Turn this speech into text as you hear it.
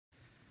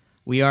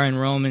We are in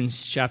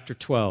Romans chapter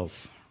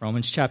 12.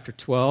 Romans chapter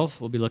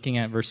 12, we'll be looking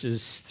at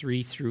verses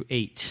 3 through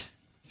 8.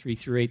 3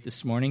 through 8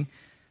 this morning.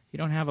 If you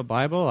don't have a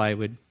Bible, I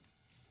would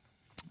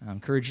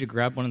encourage you to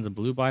grab one of the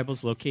blue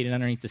Bibles located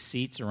underneath the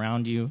seats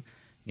around you.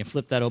 You can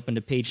flip that open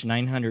to page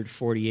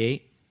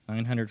 948.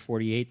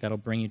 948, that'll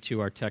bring you to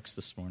our text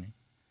this morning.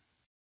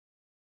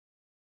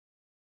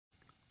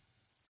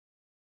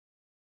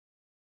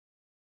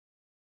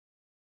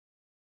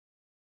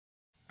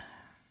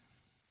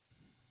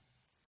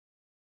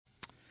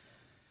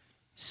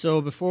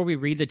 So before we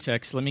read the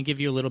text, let me give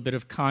you a little bit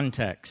of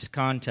context.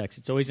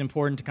 It's always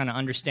important to kind of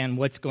understand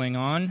what's going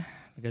on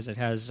because it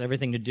has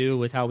everything to do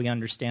with how we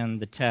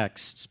understand the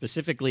text.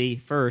 Specifically,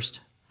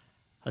 first,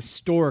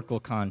 historical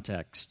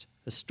context.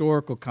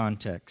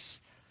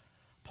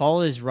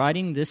 Paul is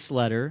writing this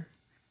letter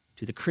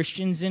to the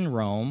Christians in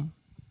Rome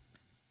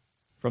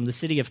from the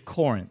city of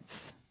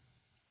Corinth.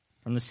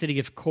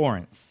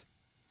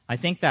 I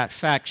think that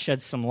fact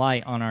sheds some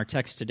light on our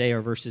text today,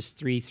 or verses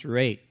 3 through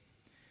 8.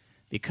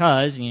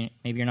 Because, maybe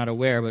you're not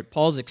aware, but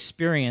Paul's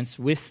experience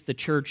with the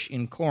church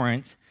in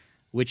Corinth,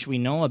 which we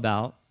know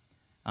about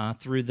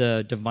through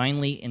the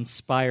divinely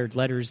inspired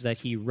letters that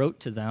he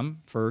wrote to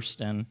them, 1st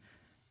and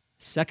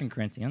 2nd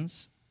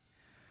Corinthians,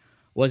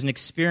 was an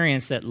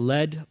experience that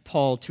led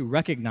Paul to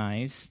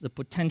recognize the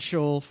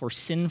potential for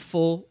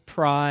sinful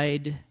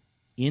pride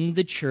in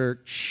the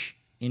church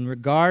in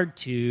regard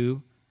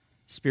to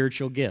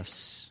spiritual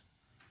gifts.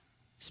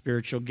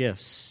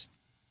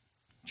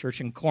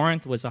 Church in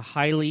Corinth was a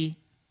highly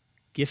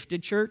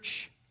gifted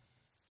church,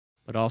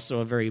 but also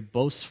a very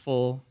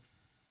boastful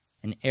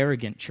and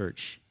arrogant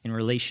church in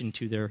relation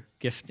to their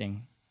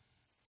gifting.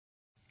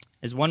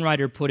 As one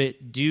writer put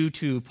it, due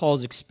to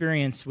Paul's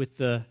experience with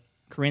the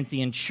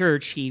Corinthian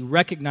church, he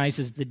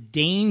recognizes the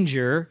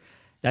danger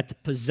that the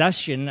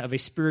possession of a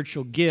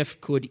spiritual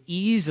gift could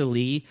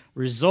easily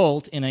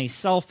result in a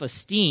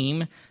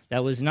self-esteem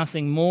that was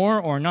nothing more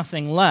or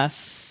nothing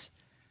less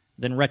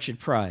than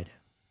wretched pride.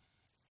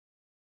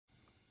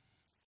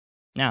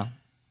 Now,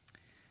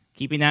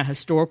 keeping that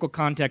historical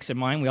context in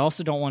mind, we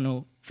also don't want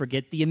to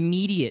forget the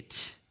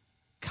immediate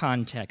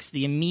context.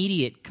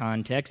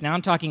 Now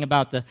I'm talking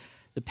about the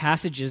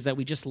passages that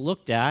we just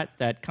looked at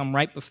that come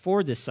right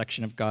before this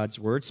section of God's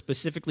Word,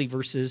 specifically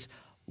verses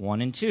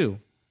 1 and 2,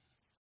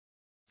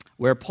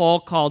 where Paul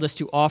called us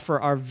to offer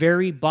our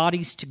very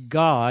bodies to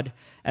God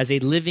as a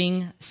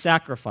living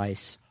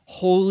sacrifice,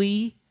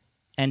 holy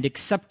and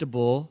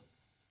acceptable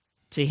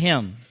to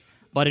Him.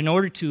 But in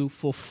order to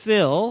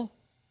fulfill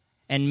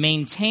and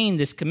maintain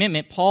this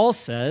commitment, Paul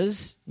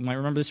says, you might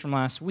remember this from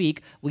last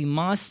week, we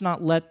must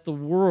not let the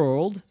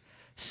world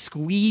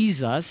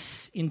squeeze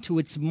us into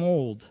its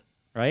mold,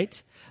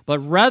 right? But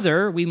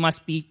rather, we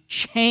must be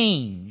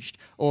changed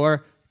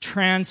or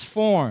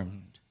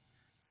transformed.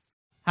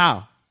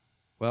 How?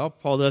 Well,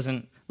 Paul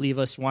doesn't leave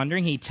us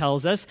wondering. He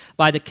tells us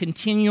by the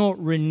continual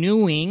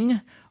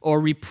renewing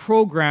or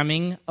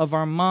reprogramming of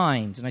our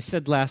minds. And I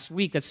said last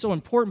week, that's so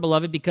important,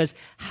 beloved, because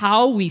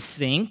how we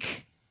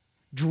think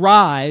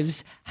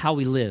drives how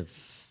we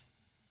live.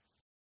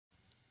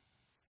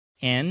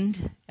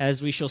 And,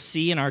 as we shall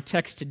see in our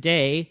text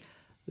today,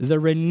 the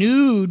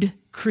renewed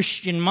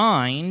Christian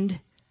mind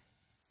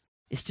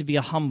is to be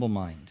a humble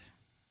mind.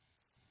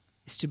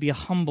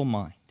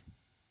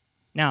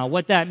 Now,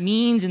 what that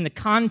means in the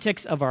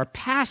context of our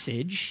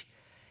passage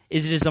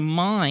is it is a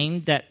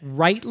mind that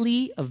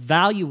rightly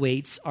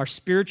evaluates our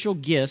spiritual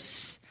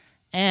gifts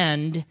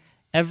and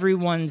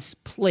everyone's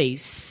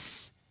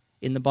place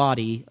in the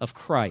body of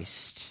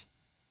Christ.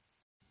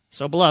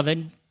 So,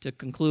 beloved, to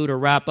conclude or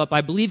wrap up,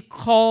 I believe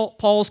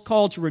Paul's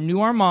call to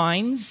renew our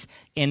minds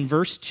in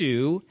verse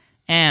 2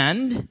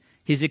 and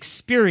his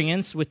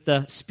experience with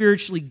the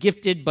spiritually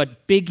gifted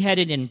but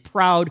big-headed and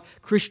proud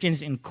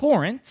Christians in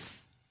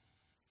Corinth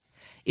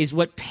is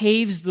what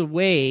paves the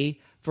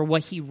way for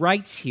what he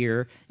writes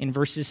here in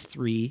verses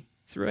 3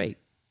 through 8.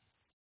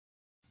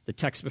 The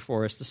text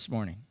before us this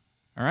morning.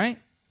 All right?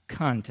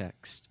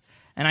 Context.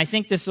 And I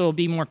think this will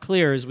be more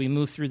clear as we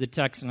move through the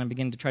text and I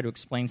begin to try to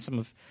explain some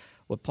of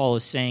what Paul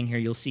is saying here.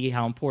 You'll see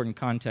how important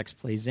context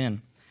plays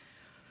in.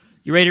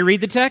 You ready to read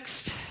the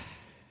text?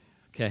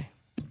 Okay.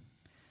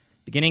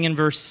 Beginning in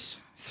verse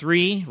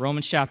 3,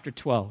 Romans chapter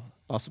 12.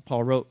 Apostle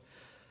Paul wrote,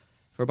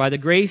 "For by the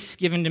grace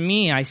given to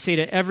me, I say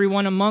to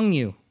everyone among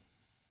you,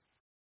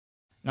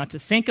 not to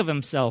think of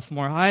himself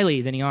more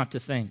highly than he ought to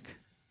think,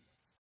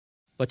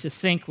 but to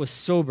think with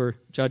sober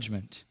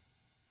judgment,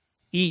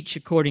 each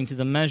according to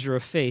the measure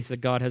of faith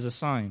that God has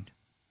assigned.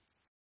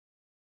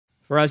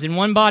 For as in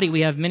one body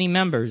we have many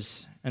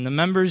members, and the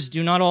members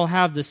do not all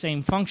have the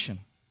same function,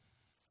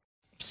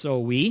 so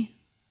we,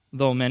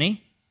 though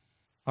many,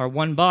 are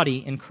one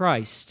body in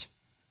Christ,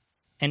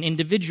 and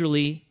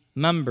individually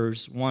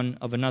members one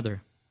of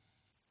another.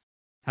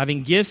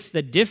 Having gifts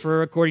that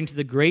differ according to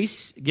the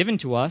grace given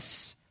to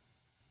us,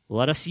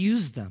 let us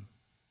use them.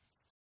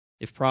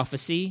 If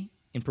prophecy,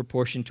 in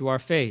proportion to our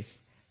faith.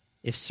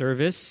 If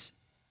service,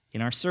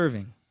 in our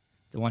serving.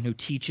 The one who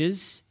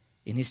teaches,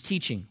 in his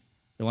teaching.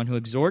 The one who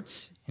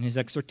exhorts, in his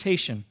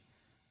exhortation.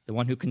 The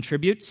one who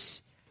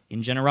contributes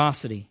in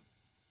generosity.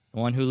 The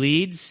one who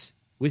leads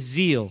with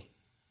zeal.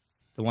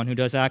 The one who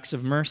does acts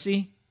of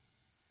mercy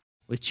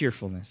with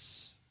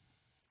cheerfulness.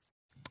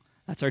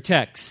 That's our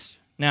text.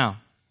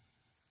 Now,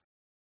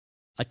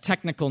 a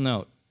technical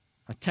note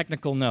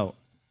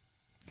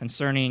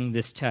concerning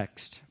this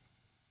text.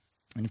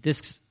 And if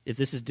this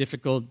is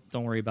difficult,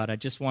 don't worry about it. I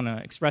just want to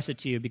express it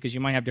to you because you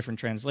might have different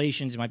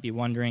translations. You might be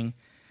wondering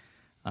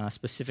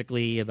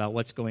specifically about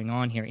what's going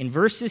on here. In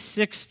verses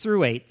 6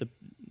 through 8,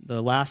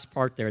 the last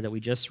part there that we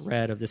just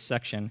read of this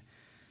section,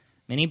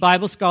 many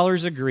Bible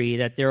scholars agree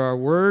that there are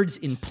words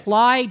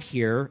implied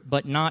here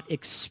but not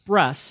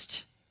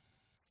expressed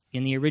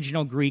in the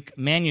original Greek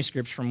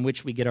manuscripts from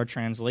which we get our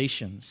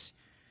translations.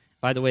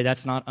 By the way,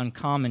 that's not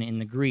uncommon in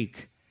the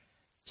Greek.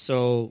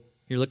 So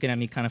you're looking at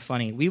me kind of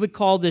funny. We would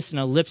call this an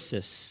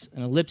ellipsis,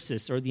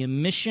 or the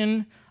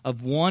omission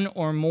of one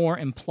or more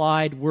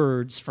implied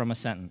words from a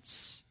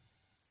sentence.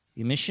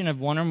 The omission of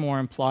one or more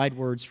implied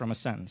words from a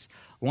sentence.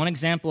 One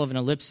example of an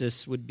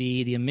ellipsis would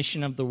be the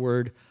omission of the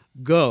word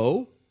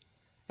go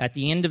at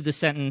the end of the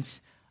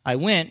sentence, I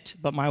went,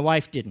 but my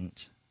wife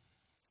didn't.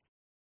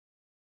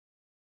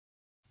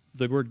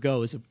 The word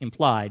go is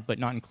implied, but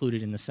not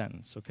included in the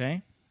sentence,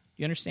 okay?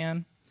 You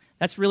understand?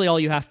 That's really all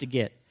you have to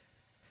get.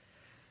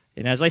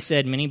 And as I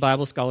said, many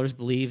Bible scholars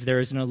believe there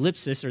is an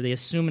ellipsis, or they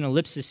assume an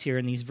ellipsis here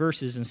in these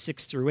verses in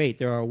 6 through 8.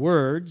 There are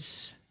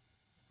words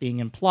being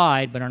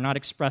implied, but are not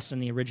expressed in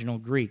the original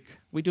Greek.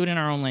 We do it in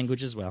our own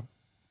language as well.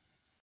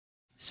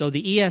 So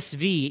the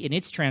ESV, in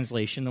its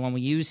translation, the one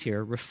we use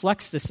here,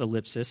 reflects this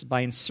ellipsis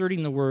by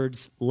inserting the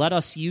words, let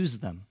us use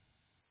them,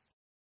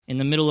 in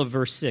the middle of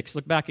verse 6.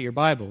 Look back at your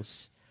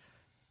Bibles.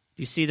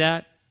 Do you see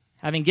that?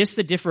 Having gifts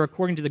that differ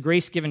according to the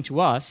grace given to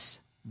us,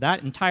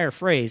 that entire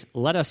phrase,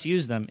 let us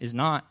use them, is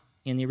not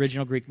in the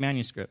original Greek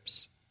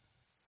manuscripts.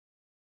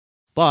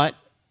 But,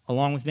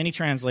 along with many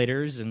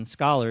translators and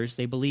scholars,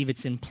 they believe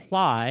it's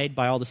implied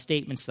by all the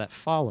statements that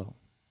follow.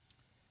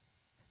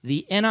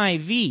 The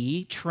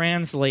NIV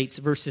translates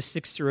verses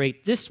 6 through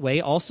 8 this way,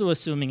 also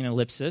assuming an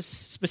ellipsis,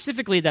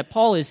 specifically that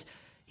Paul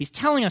he's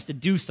telling us to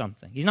do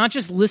something. He's not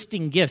just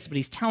listing gifts, but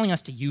he's telling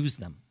us to use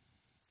them.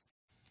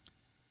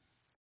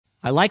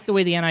 I like the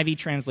way the NIV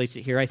translates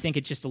it here. I think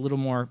it's just a little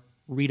more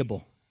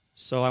readable.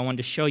 So I wanted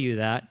to show you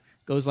that.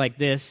 It goes like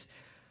this.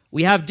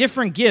 We have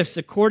different gifts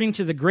according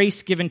to the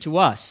grace given to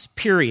us,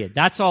 period.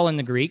 That's all in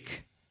the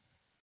Greek.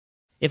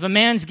 If a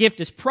man's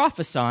gift is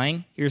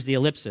prophesying, here's the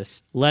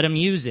ellipsis, let him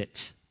use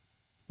it.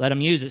 Let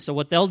him use it. So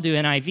what they'll do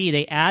in NIV,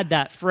 they add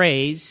that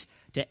phrase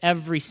to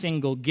every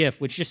single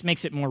gift, which just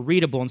makes it more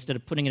readable instead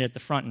of putting it at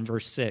the front in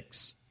verse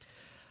 6.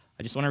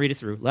 I just want to read it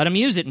through. Let him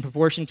use it in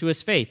proportion to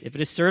his faith. If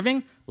it is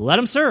serving, let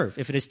him serve.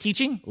 If it is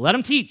teaching, let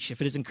him teach.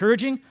 If it is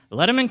encouraging,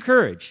 let him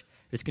encourage.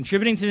 If it is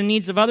contributing to the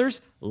needs of others,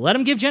 let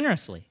him give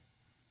generously.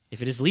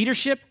 If it is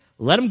leadership,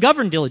 let him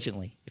govern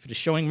diligently. If it is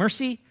showing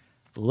mercy,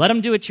 let him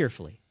do it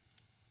cheerfully.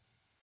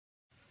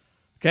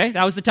 Okay,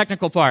 that was the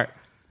technical part.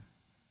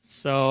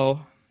 So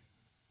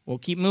we'll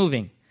keep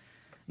moving.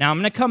 Now I'm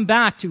going to come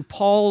back to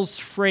Paul's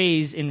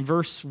phrase in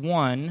verse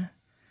 1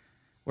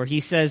 where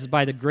he says,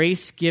 by the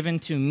grace given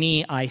to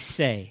me, I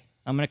say.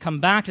 I'm going to come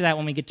back to that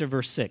when we get to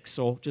verse 6,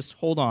 so just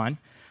hold on.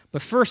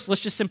 But first, let's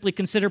just simply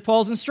consider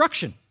Paul's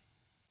instruction,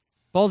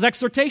 Paul's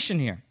exhortation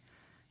here.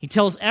 He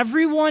tells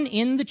everyone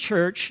in the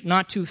church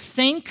not to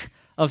think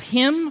of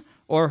him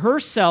or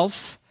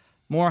herself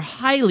more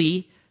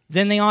highly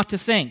than they ought to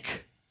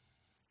think,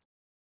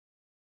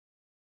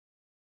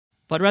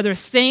 but rather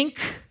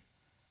think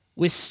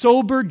with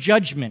sober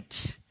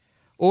judgment,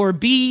 or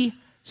be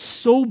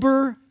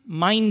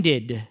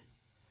sober-minded,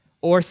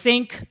 or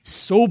think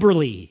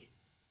soberly,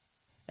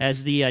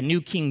 as the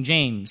New King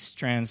James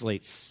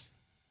translates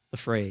the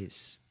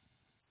phrase.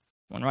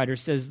 One writer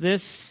says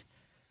this,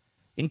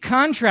 in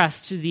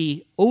contrast to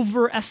the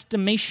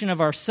overestimation of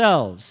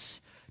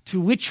ourselves,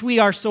 to which we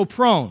are so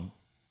prone.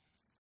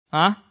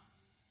 Huh?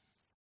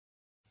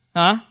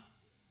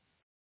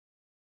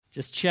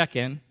 Just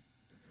checking.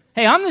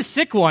 Hey, I'm the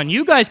sick one.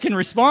 You guys can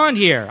respond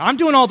here. I'm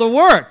doing all the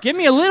work. Give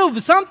me a little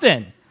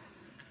something.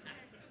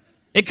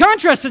 In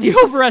contrast to the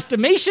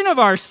overestimation of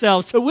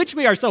ourselves, to which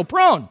we are so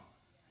prone.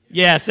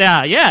 Yes,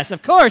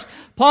 of course.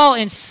 Paul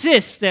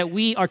insists that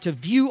we are to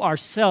view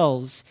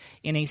ourselves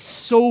in a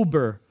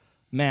sober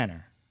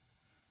manner.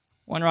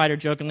 One writer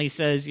jokingly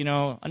says, in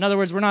other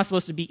words, we're not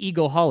supposed to be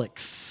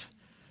egoholics.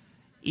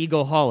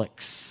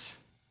 Egoholics,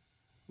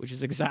 which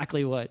is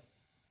exactly what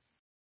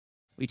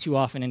we too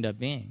often end up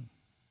being.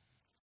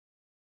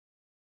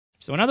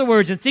 So in other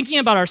words, in thinking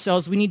about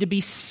ourselves, we need to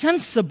be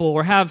sensible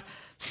or have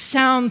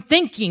sound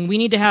thinking. We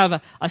need to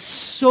have a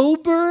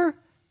sober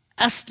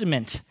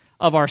estimate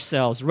of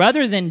ourselves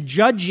rather than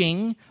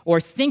judging or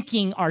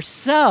thinking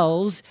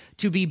ourselves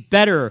to be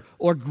better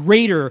or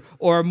greater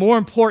or more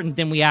important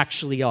than we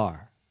actually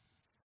are.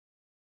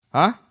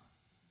 Huh?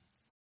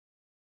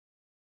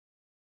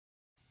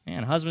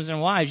 Man, husbands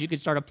and wives, you could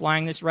start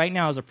applying this right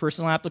now as a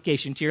personal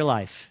application to your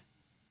life.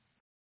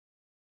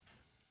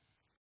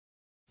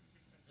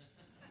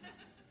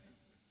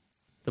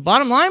 The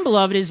bottom line,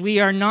 beloved, is we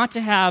are not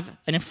to have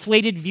an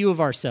inflated view of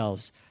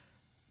ourselves.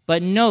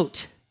 But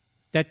note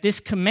that this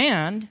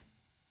command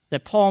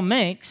that Paul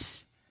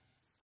makes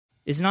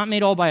is not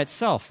made all by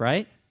itself,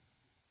 right?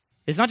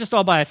 It's not just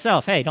all by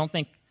itself. Hey, don't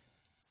think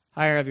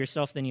higher of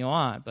yourself than you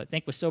ought, but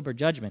think with sober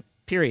judgment.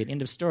 Period.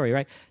 End of story,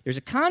 right? There's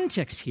a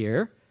context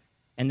here,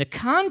 and the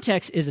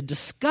context is a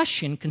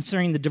discussion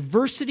concerning the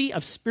diversity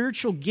of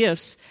spiritual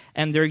gifts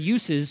and their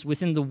uses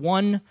within the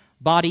one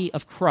body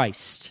of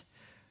Christ,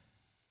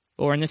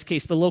 or in this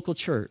case, the local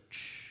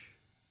church.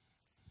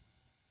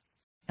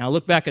 Now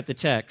look back at the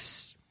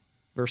text,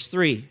 verse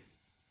 3.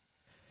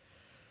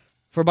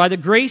 For by the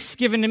grace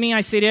given to me,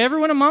 I say to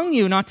everyone among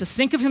you not to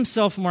think of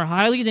himself more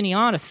highly than he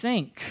ought to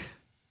think,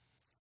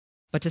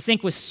 but to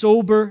think with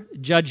sober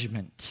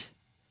judgment,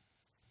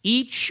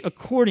 each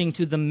according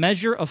to the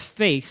measure of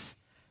faith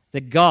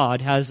that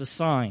God has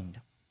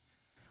assigned.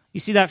 You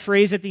see that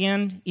phrase at the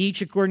end?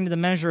 Each according to the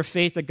measure of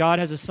faith that God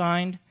has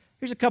assigned?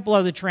 Here's a couple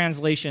other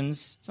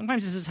translations.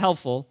 Sometimes this is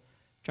helpful.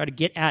 Try to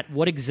get at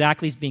what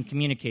exactly is being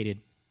communicated.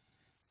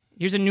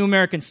 Here's a New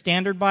American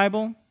Standard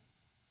Bible.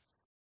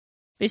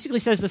 Basically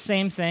says the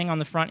same thing on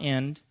the front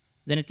end.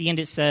 Then at the end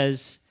it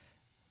says,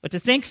 but to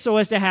think so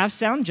as to have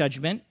sound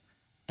judgment,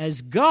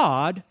 as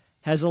God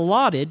has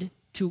allotted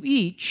to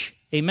each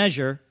a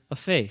measure of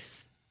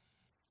faith.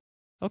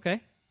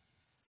 Okay.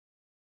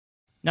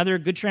 Another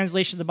good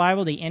translation of the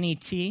Bible, the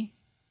NET. The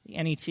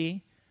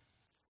NET.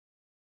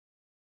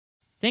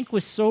 Think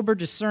with sober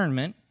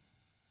discernment,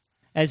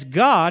 as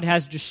God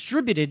has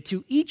distributed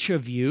to each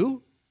of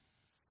you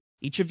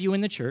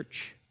in the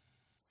church,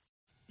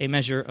 a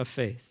measure of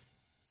faith.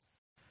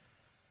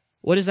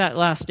 What is that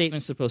last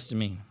statement supposed to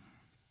mean?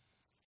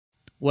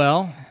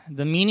 Well,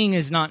 the meaning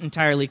is not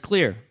entirely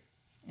clear,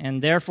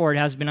 and therefore it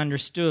has been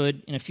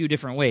understood in a few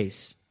different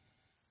ways.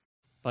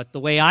 But the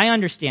way I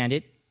understand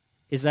it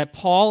is that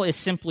Paul is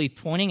simply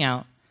pointing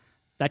out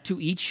that to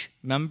each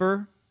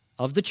member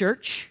of the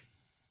church,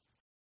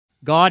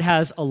 God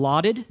has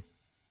allotted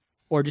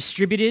or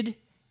distributed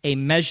a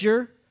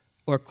measure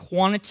or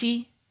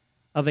quantity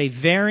of a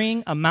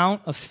varying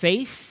amount of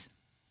faith.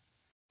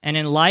 And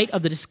in light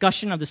of the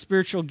discussion of the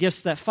spiritual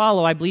gifts that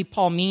follow, I believe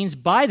Paul means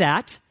by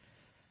that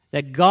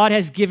God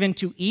has given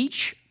to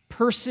each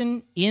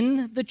person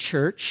in the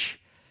church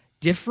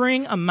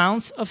differing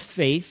amounts of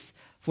faith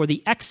for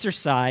the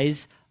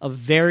exercise of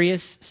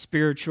various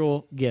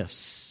spiritual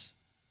gifts.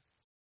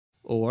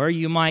 Or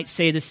you might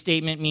say the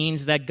statement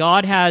means that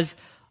God has,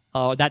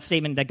 that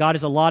statement that God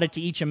has allotted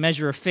to each a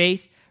measure of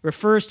faith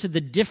refers to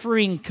the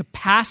differing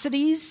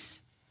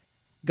capacities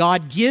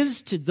God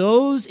gives to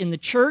those in the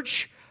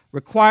church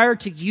required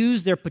to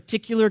use their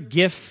particular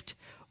gift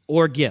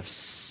or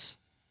gifts.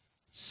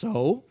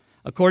 So,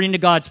 according to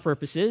God's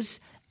purposes,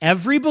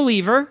 every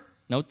believer,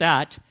 note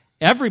that,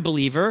 every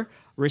believer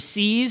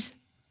receives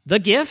the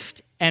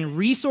gift and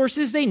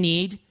resources they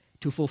need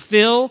to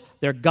fulfill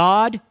their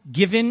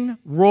God-given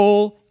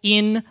role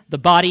in the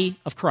body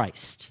of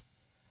Christ,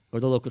 or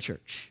the local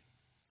church.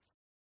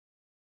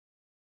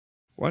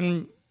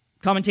 One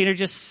commentator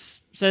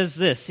just says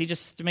this,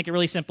 to make it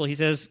really simple, he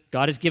says,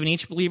 God has given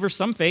each believer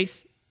some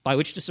faith by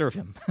which to serve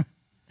him.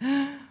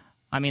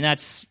 I mean,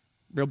 that's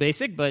real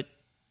basic, but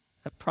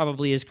that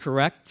probably is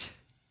correct.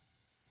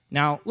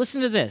 Now,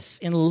 listen to this.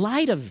 In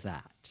light of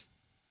that,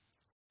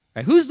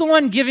 right, who's the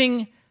one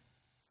giving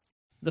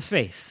the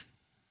faith?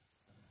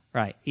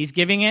 Right, he's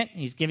giving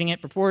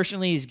it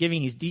proportionally, he's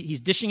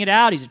dishing it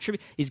out,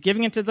 he's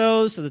giving it to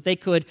those so that they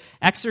could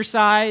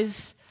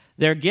exercise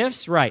their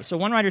gifts. Right, so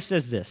one writer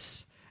says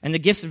this, and the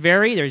gifts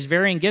vary, there's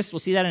varying gifts, we'll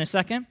see that in a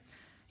second.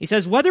 He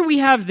says, whether we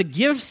have the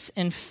gifts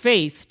and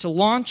faith to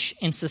launch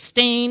and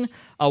sustain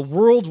a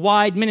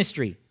worldwide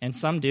ministry, and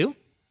some do,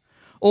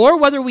 or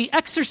whether we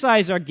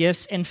exercise our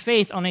gifts and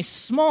faith on a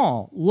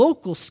small,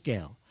 local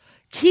scale,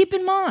 keep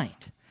in mind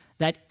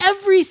that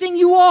everything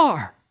you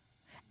are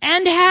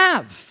and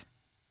have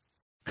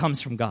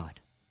comes from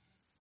God.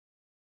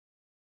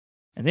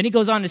 And then he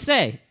goes on to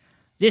say,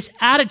 this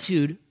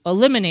attitude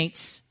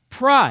eliminates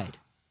pride.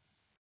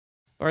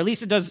 Or at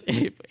least it does,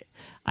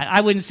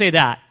 I wouldn't say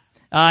that.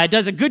 It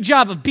does a good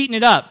job of beating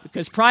it up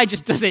because pride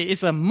just does it.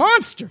 It's a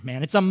monster,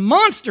 man. It's a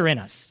monster in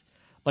us.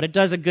 But it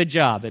does a good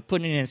job at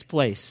putting it in its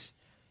place.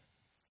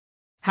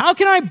 How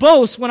can I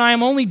boast when I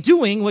am only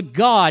doing what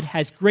God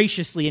has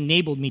graciously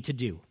enabled me to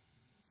do?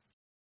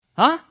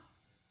 Huh?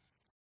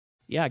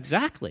 Yeah,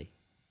 exactly.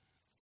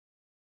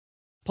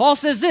 Paul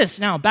says this.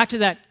 Now, back to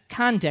that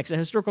context, that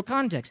historical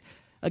context.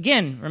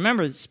 Again,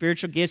 remember,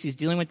 spiritual gifts, he's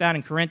dealing with that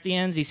in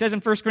Corinthians. He says in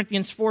 1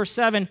 Corinthians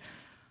 4:7,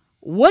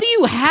 what do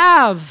you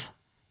have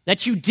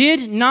that you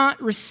did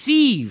not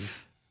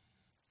receive?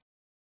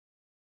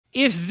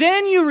 If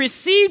then you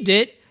received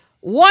it,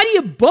 why do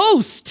you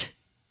boast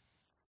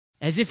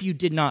as if you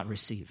did not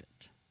receive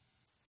it?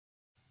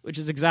 Which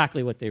is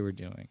exactly what they were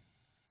doing.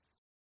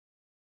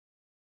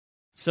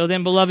 So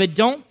then, beloved,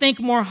 don't think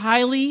more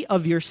highly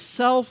of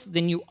yourself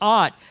than you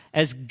ought,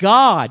 as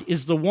God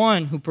is the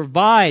one who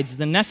provides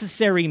the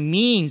necessary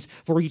means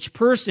for each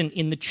person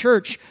in the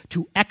church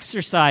to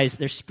exercise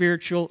their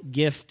spiritual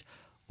gift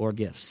or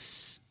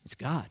gifts. It's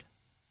God.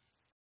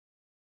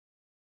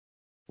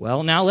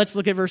 Well, now let's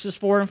look at verses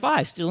 4 and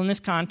 5. Still in this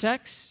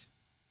context,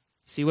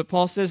 see what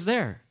Paul says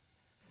there.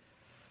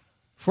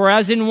 For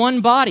as in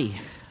one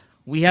body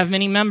we have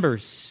many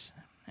members,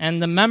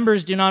 and the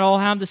members do not all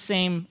have the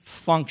same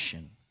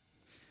function.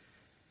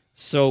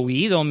 So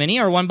we, though many,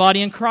 are one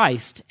body in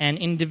Christ, and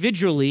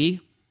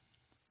individually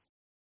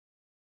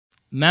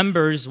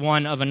members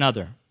one of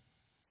another.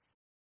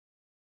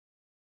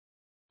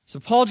 So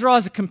Paul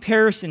draws a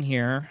comparison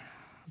here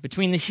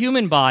between the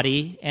human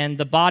body and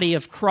the body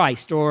of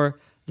Christ,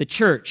 or the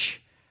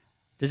church.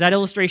 Does that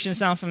illustration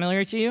sound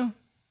familiar to you?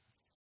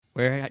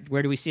 Where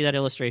do we see that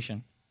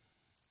illustration?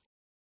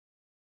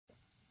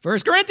 1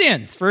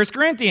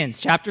 Corinthians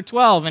chapter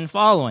 12 and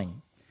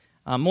following.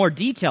 More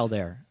detail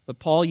there. But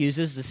Paul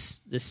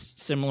uses this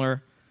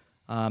similar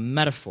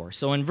metaphor.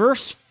 So in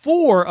verse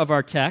 4 of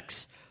our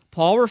text,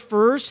 Paul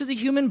refers to the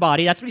human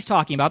body. That's what he's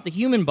talking about, the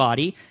human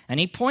body. And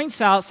he points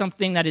out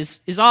something that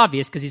is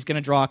obvious because he's going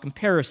to draw a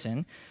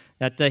comparison.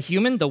 That the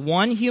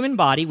one human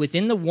body,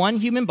 within the one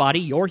human body,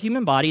 your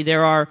human body,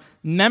 there are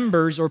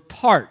members or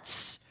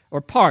parts.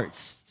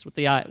 That's what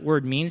the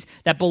word means,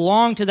 that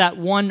belong to that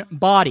one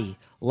body,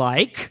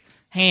 like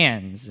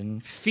hands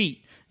and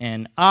feet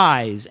and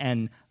eyes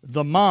and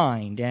the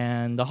mind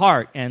and the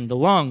heart and the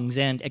lungs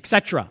and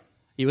etc.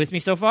 You with me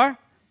so far?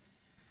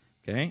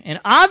 Okay. And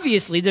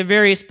obviously the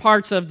various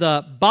parts of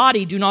the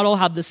body do not all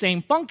have the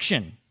same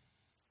function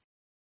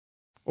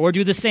or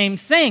do the same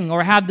thing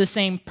or have the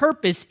same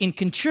purpose in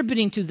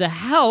contributing to the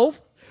health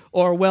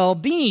or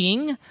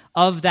well-being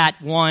of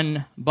that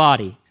one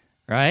body.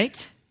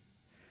 Right?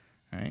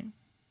 Right?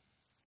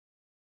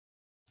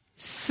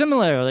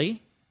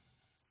 Similarly,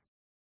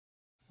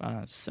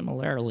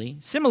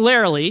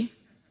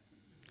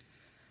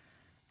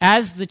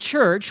 as the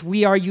church,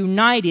 we are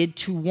united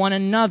to one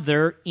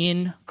another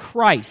in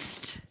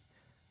Christ,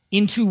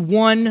 into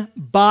one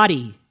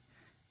body.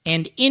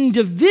 And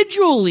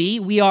individually,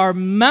 we are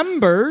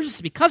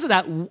members, because of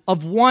that,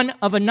 of one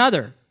of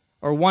another,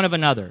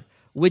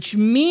 which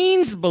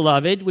means,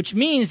 beloved,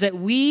 that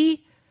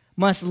we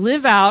must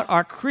live out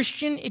our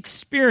Christian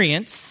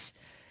experience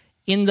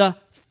in the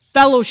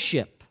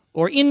fellowship,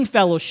 or in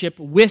fellowship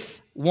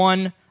with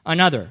one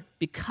another.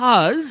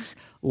 Because,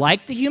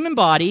 like the human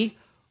body,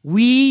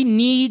 we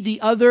need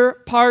the other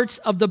parts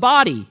of the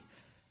body,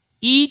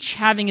 each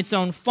having its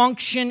own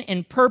function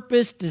and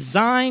purpose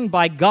designed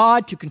by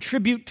God to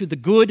contribute to the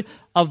good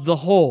of the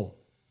whole.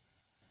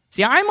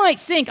 See, I might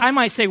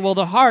say, well,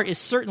 the heart is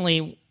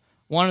certainly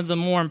one of the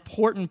more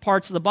important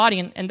parts of the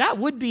body, and that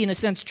would be, in a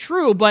sense,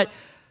 true, but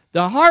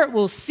the heart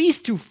will cease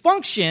to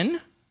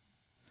function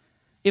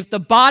if the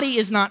body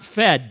is not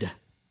fed.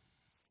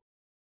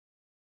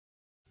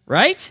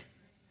 Right?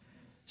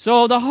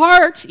 So the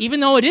heart, even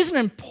though it is an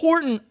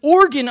important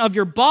organ of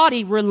your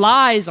body,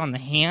 relies on the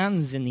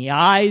hands and the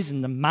eyes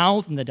and the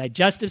mouth and the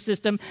digestive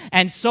system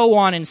and so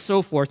on and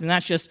so forth. And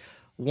that's just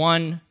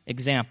one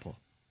example.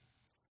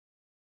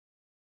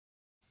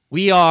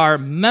 We are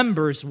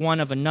members one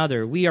of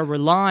another. We are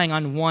relying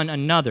on one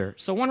another.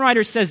 So one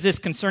writer says this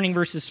concerning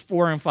verses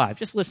 4 and 5.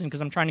 Just listen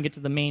because I'm trying to get to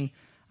the main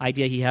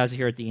idea he has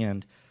here at the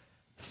end.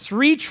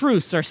 3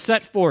 truths are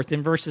set forth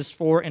in verses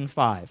 4 and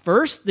 5.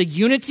 First, the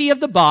unity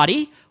of the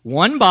body,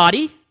 one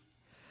body,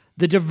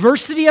 the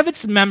diversity of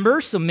its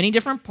members, so many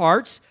different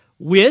parts,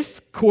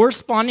 with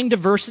corresponding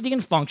diversity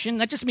and function.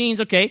 That just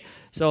means, okay,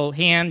 so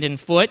hand and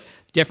foot,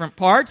 different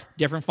parts,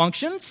 different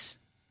functions.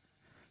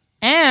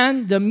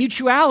 And the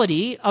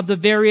mutuality of the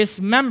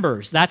various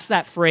members. That's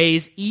that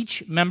phrase,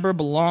 each member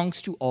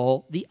belongs to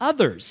all the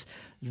others.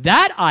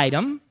 That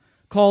item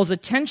calls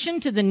attention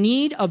to the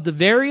need of the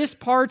various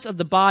parts of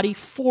the body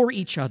for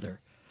each other.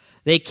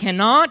 They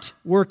cannot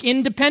work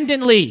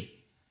independently.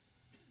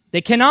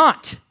 They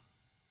cannot.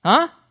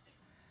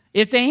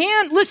 If the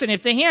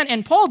hand,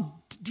 and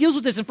Paul deals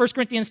with this in 1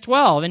 Corinthians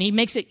 12, and he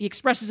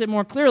expresses it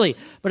more clearly.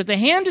 But if the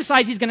hand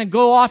decides he's going to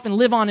go off and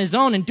live on his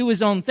own and do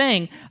his own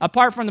thing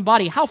apart from the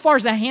body, how far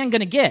is that hand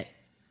going to get?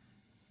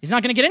 He's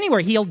not going to get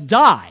anywhere. He'll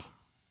die.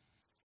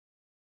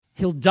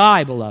 He'll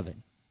die, beloved.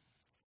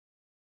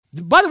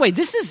 By the way,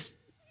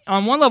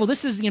 on one level,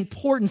 this is the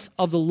importance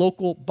of the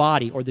local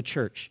body or the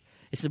church.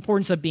 It's the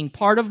importance of being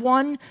part of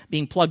one,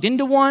 being plugged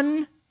into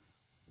one,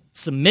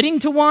 submitting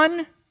to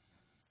one.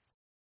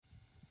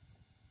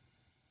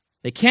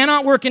 They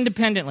cannot work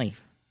independently.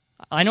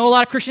 I know a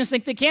lot of Christians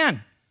think they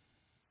can.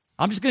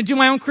 I'm just going to do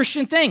my own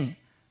Christian thing.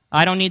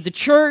 I don't need the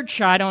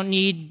church. I don't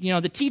need,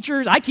 the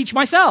teachers. I teach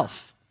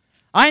myself.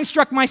 I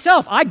instruct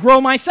myself. I grow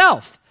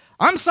myself.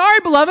 I'm sorry,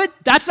 beloved.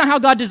 That's not how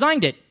God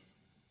designed it.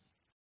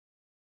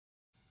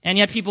 And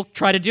yet people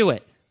try to do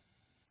it.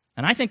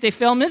 And I think they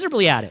fail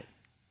miserably at it.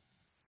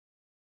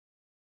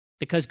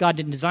 Because God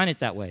didn't design it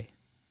that way.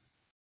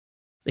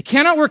 They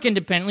cannot work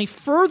independently.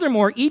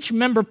 Furthermore, each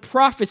member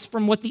profits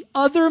from what the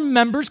other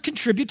members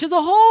contribute to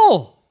the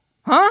whole.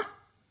 Huh?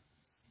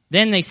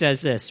 Then they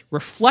says this,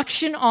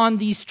 reflection on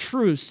these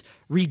truths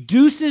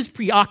reduces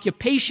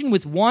preoccupation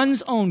with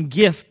one's own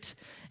gift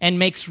and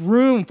makes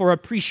room for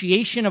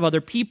appreciation of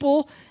other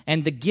people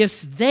and the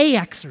gifts they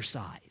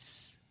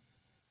exercise.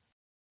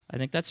 I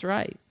think that's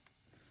right.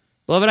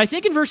 Beloved, I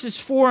think in verses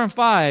 4 and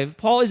 5,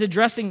 Paul is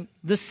addressing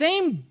the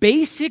same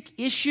basic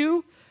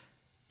issue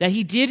that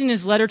he did in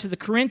his letter to the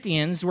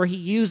Corinthians, where he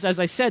used, as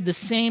I said, the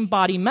same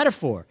body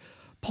metaphor.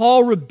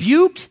 Paul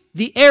rebuked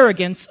the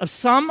arrogance of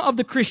some of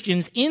the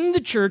Christians in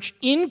the church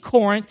in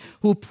Corinth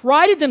who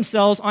prided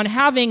themselves on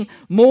having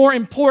more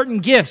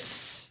important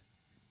gifts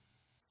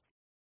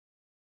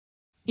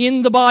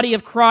in the body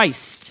of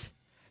Christ.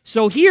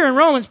 So here in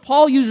Romans,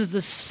 Paul uses the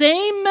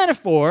same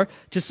metaphor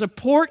to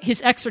support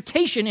his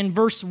exhortation in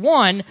verse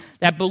 1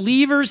 that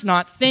believers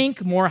not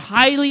think more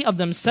highly of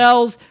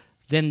themselves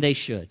than they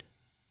should.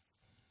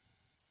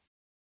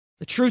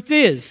 The truth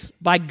is,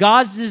 by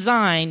God's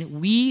design,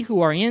 we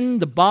who are in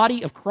the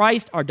body of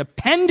Christ are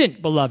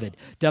dependent, beloved,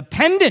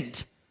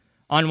 dependent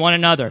on one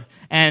another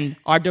and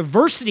our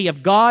diversity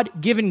of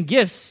God-given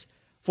gifts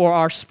for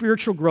our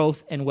spiritual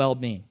growth and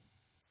well-being.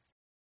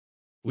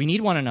 We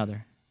need one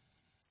another.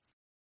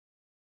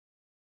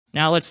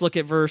 Now let's look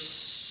at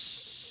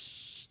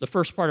the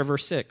first part of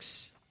verse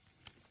 6.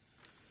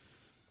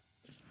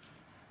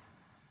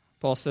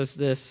 Paul says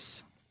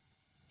this,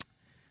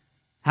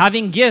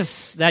 having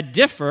gifts that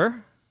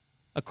differ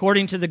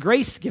according to the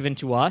grace given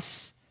to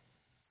us,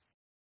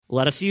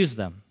 let us use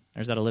them.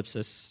 There's that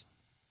ellipsis.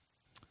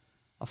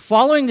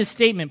 Following this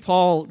statement,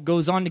 Paul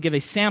goes on to give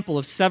a sample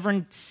of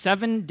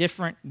seven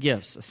different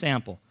gifts, a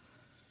sample.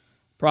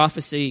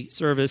 Prophecy,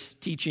 service,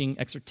 teaching,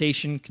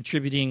 exhortation,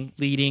 contributing,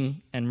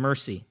 leading, and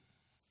mercy.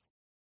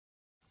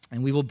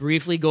 And we will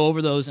briefly go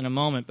over those in a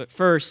moment. But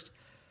first,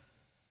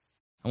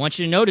 I want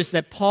you to notice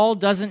that Paul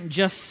doesn't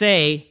just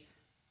say,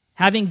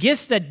 having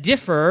gifts that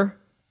differ,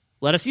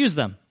 let us use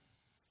them.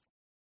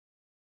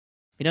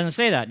 He doesn't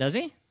say that, does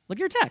he? Look at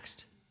your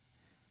text.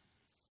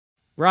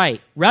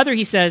 Right. Rather,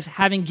 he says,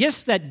 having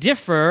gifts that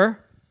differ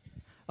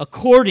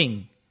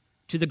according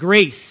to the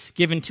grace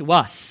given to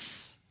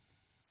us,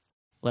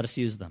 let us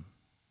use them.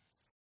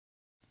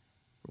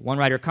 One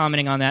writer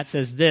commenting on that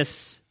says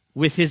this,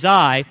 with his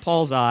eye,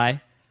 Paul's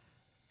eye,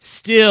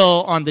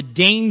 still on the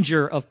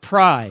danger of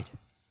pride.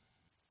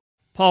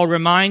 Paul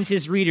reminds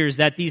his readers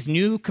that these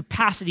new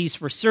capacities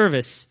for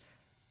service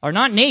are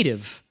not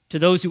native to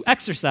those who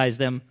exercise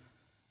them,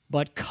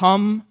 but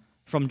come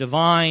from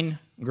divine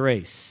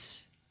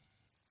grace.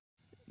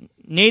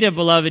 Native,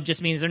 beloved,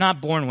 just means they're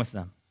not born with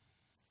them.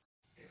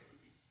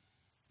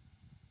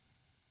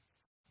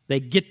 They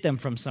get them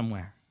from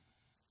somewhere.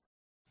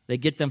 They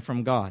get them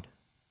from God.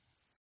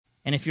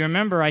 And if you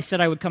remember, I said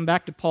I would come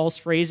back to Paul's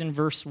phrase in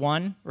verse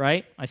 1,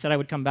 right? I said I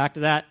would come back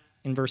to that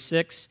in verse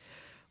 6,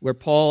 where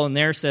Paul in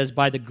there says,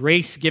 by the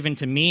grace given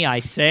to me, I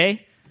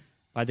say.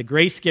 By the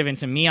grace given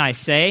to me, I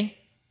say.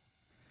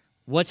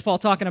 What's Paul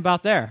talking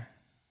about there?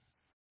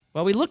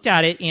 Well, we looked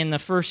at it in the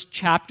first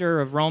chapter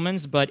of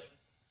Romans, but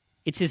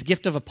it's his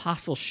gift of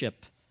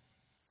apostleship.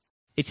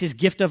 It's his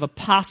gift of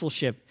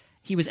apostleship.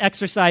 He was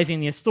exercising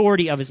the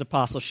authority of his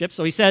apostleship.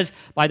 So he says,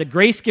 by the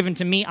grace given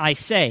to me, I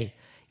say.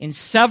 In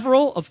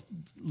several of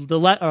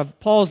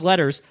Paul's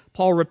letters,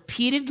 Paul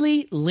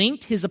repeatedly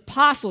linked his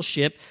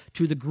apostleship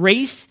to the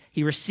grace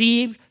he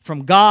received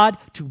from God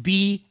to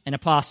be an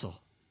apostle.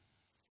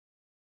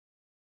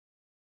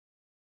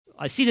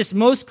 I see this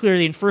most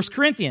clearly in 1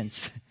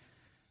 Corinthians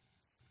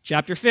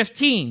chapter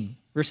 15,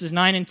 verses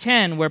 9 and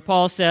 10, where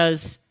Paul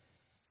says,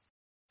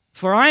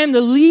 for I am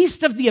the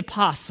least of the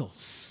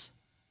apostles,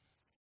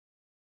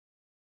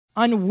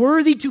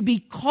 unworthy to be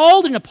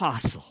called an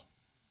apostle,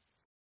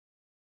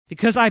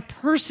 because I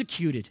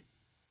persecuted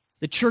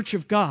the church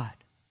of God.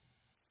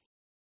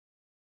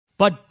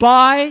 But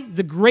by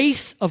the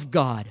grace of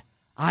God,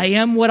 I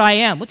am what I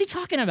am. What's he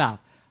talking about?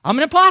 I'm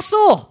an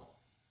apostle.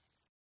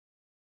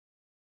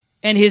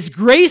 And his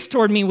grace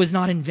toward me was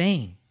not in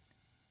vain.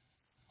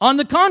 On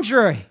the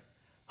contrary,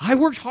 I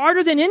worked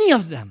harder than any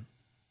of them,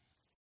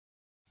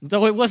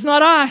 though it was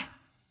not I,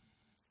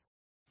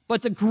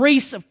 but the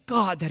grace of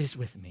God that is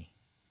with me.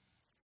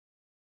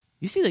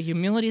 You see the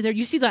humility there?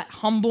 You see that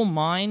humble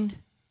mind?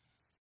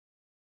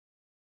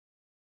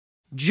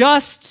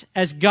 Just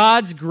as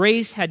God's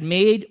grace had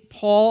made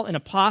Paul an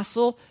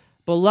apostle,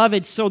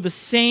 beloved, so the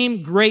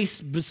same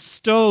grace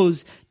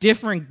bestows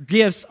different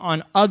gifts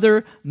on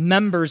other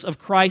members of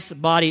Christ's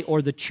body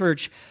or the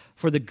church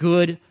for the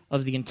good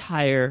of the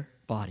entire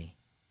body.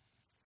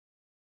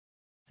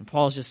 And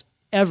Paul's just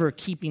ever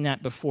keeping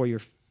that before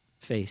your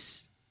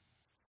face.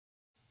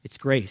 It's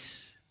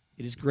grace.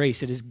 It is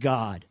grace. It is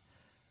God.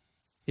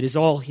 It is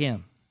all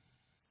Him.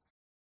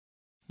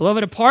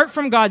 Beloved, apart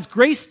from God's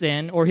grace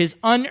then, or His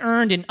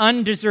unearned and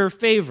undeserved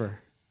favor,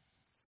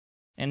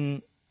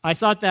 and I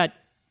thought that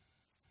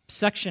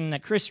section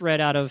that Chris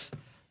read out of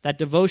that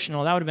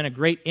devotional, that would have been a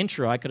great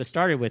intro. I could have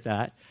started with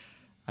that.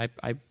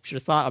 I should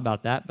have thought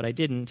about that, but I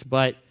didn't.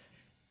 But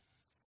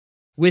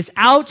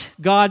Without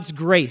God's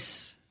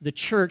grace, the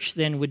church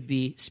then would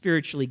be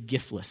spiritually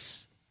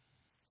giftless.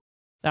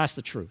 That's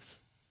the truth.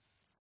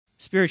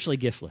 Spiritually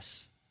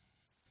giftless.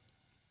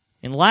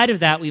 In light of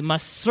that, we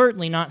must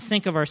certainly not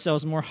think of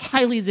ourselves more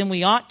highly than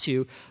we ought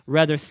to,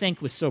 rather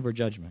think with sober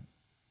judgment.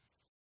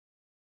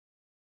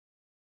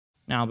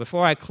 Now,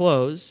 before I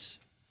close,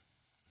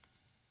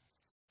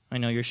 I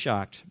know you're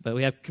shocked, but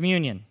we have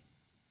communion.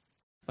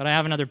 But I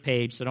have another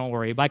page, so don't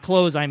worry. By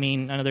close, I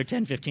mean another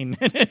 10, 15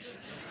 minutes.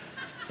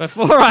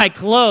 Before I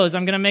close,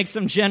 I'm going to make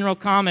some general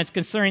comments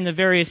concerning the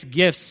various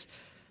gifts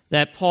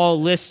that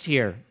Paul lists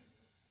here.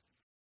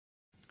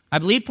 I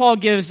believe Paul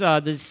gives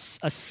a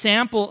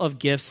sample of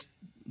gifts,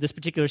 this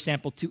particular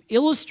sample, to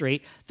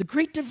illustrate the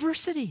great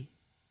diversity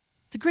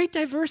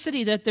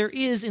that there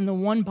is in the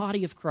one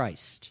body of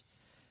Christ.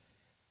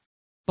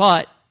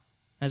 But,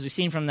 as we've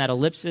seen from that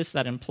ellipsis,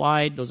 those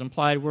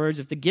implied words,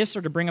 if the gifts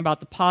are to bring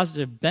about the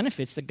positive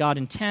benefits that God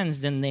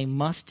intends, then they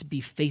must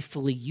be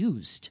faithfully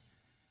used.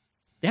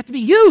 They have to be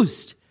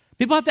used.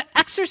 People have to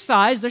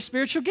exercise their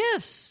spiritual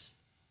gifts.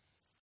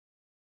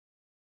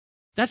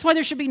 That's why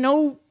there should be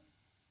no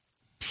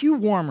pew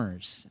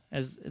warmers,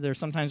 as they're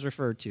sometimes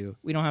referred to.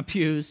 We don't have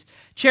pews.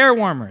 Chair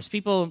warmers.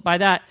 People, by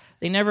that,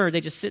 they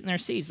just sit in their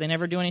seats. They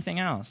never do anything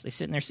else. They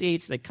sit in their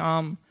seats, they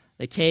come,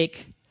 they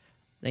take.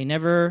 They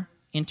never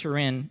enter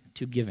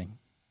into giving,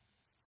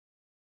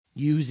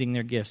 using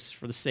their gifts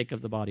for the sake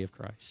of the body of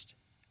Christ.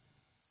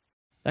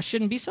 That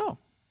shouldn't be so.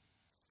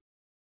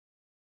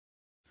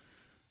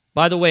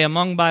 By the way,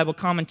 among Bible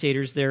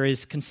commentators, there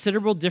is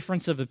considerable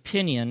difference of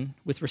opinion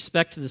with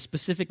respect to the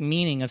specific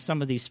meaning of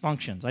some of these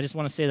functions. I just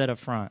want to say that up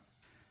front.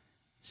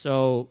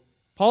 So,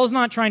 Paul is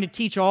not trying to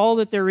teach all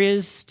that there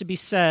is to be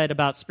said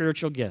about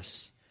spiritual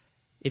gifts.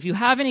 If you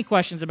have any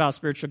questions about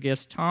spiritual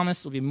gifts,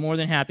 Thomas will be more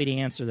than happy to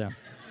answer them.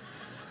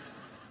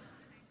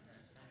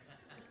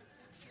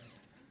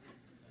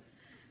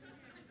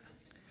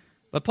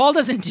 But Paul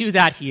doesn't do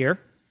that here.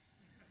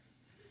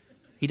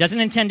 He doesn't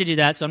intend to do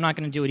that, so I'm not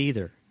going to do it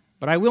either.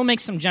 But I will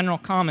make some general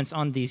comments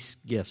on these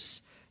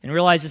gifts and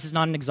realize this is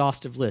not an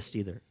exhaustive list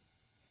either.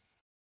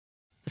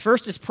 The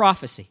first is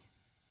prophecy.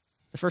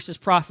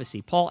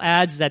 Paul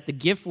adds that the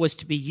gift was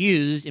to be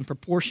used in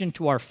proportion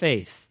to our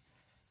faith.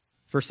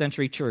 First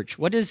century church.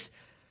 What does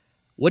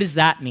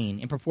that mean,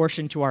 in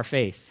proportion to our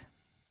faith?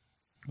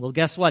 Well,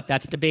 guess what?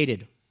 That's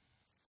debated.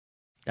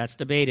 But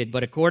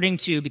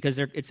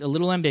it's a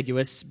little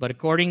ambiguous, but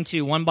according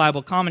to one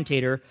Bible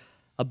commentator,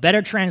 a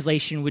better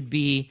translation would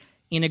be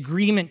in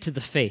agreement to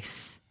the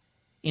faith.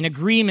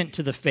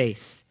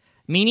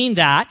 Meaning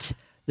that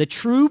the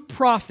true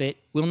prophet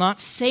will not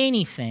say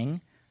anything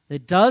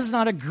that does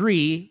not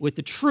agree with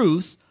the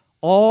truth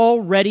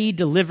already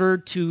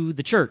delivered to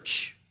the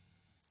church.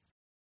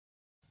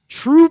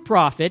 True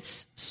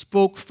prophets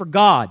spoke for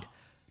God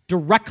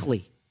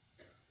directly.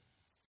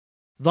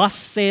 Thus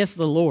saith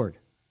the Lord.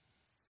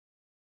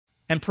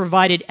 And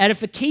provided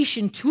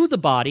edification to the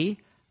body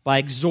by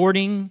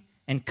exhorting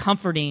and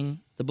comforting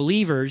the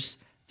believers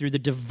through the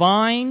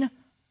divine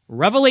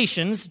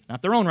revelations,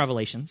 not their own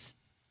revelations,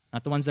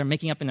 not the ones they're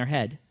making up in their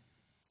head,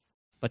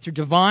 but through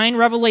divine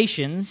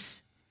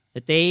revelations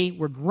that they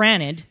were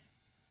granted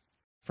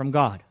from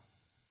God.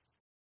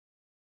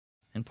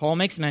 And Paul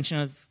makes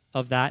mention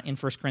of that in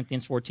 1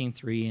 Corinthians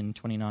 14:3 and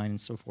 29 and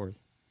so forth.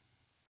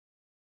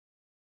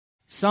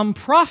 Some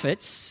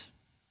prophets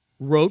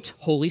wrote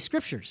Holy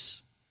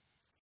Scriptures.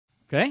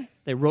 Okay?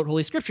 They wrote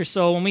Holy Scriptures.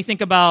 So when we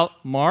think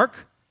about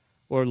Mark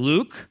or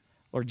Luke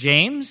or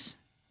James,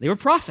 they were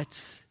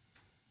prophets.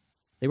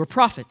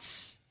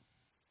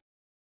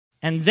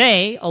 And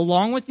they,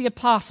 along with the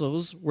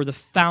apostles, were the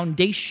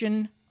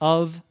foundation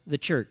of the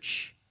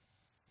church.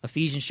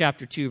 Ephesians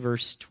chapter 2,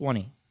 verse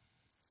 20.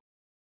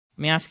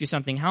 Let me ask you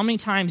something. How many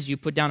times do you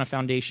put down a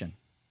foundation?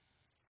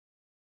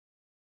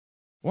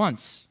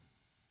 Once.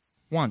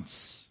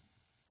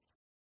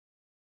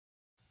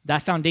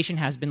 That foundation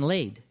has been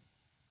laid.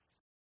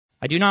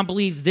 I do not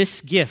believe this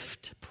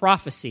gift,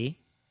 prophecy,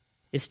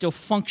 is still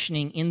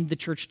functioning in the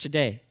church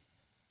today.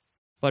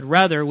 But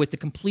rather, with the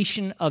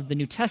completion of the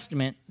New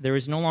Testament, there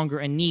is no longer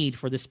a need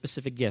for this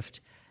specific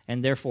gift,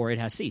 and therefore it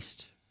has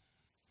ceased.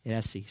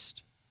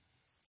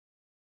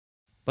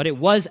 But it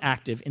was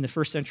active in the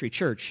first century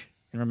church.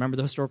 And remember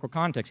the historical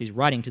context. He's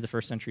writing to the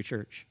first century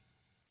church.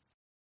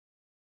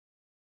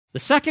 The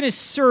second is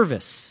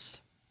service.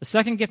 The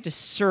second gift is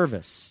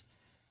service.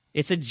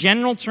 It's a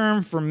general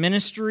term for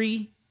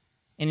ministry,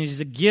 and it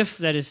is a gift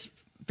that is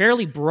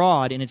fairly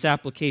broad in its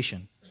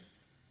application.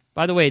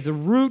 By the way, the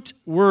root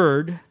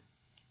word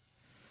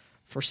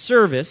for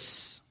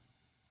service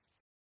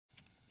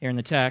here in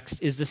the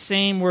text is the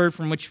same word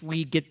from which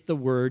we get the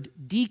word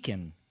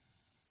deacon.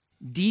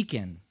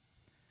 Deacon.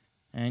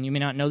 And you may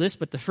not know this,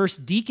 but the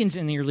first deacons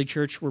in the early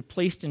church were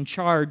placed in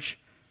charge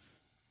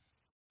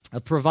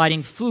of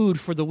providing food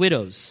for the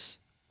widows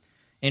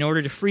in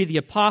order to free the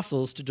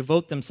apostles to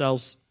devote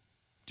themselves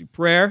to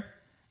prayer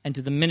and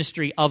to the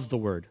ministry of the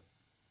word.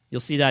 You'll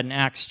see that in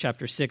Acts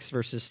chapter 6,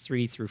 verses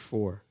 3 through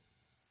 4.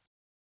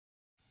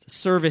 It's a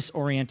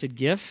service-oriented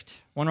gift.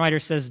 One writer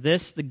says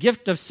this: the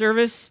gift of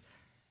service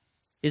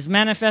is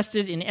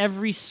manifested in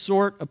every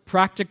sort of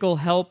practical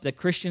help that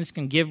Christians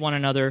can give one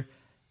another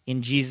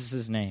in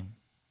Jesus' name.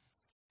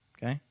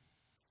 Okay?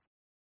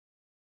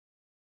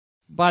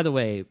 By the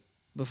way,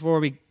 before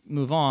we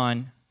move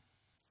on,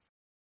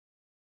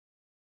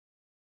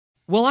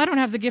 well, I don't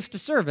have the gift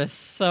of service,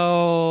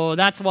 so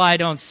that's why I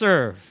don't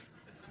serve.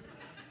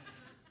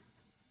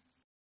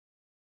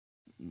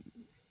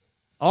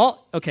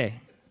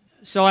 Okay,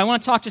 so I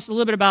want to talk just a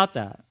little bit about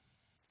that.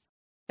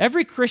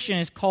 Every Christian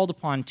is called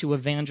upon to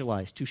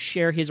evangelize, to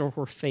share his or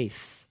her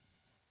faith,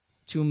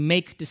 to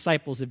make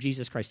disciples of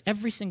Jesus Christ.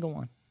 Every single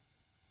one,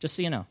 just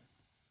so you know.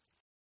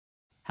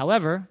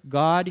 However,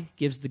 God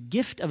gives the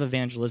gift of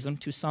evangelism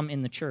to some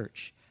in the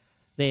church.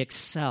 They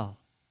excel.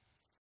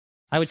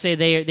 I would say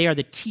they are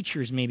the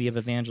teachers maybe of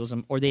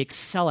evangelism, or they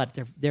excel at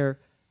it. They're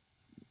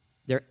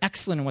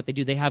excellent in what they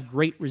do. They have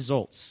great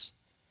results.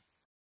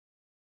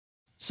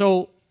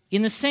 So,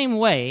 in the same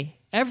way,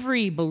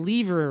 every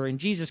believer in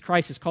Jesus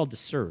Christ is called to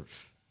serve.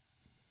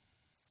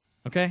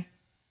 Okay?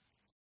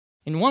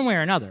 In one way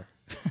or another.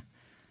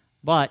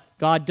 But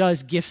God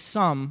does gift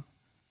some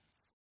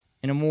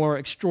in a more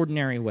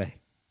extraordinary way.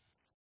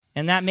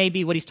 And that may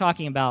be what he's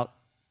talking about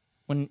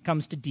when it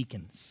comes to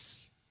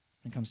deacons.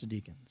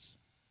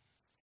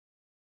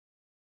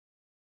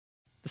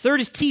 The third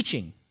is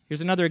teaching.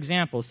 Here's another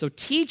example. So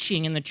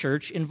teaching in the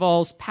church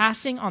involves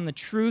passing on the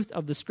truth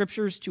of the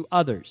Scriptures to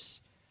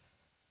others.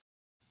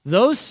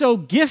 Those so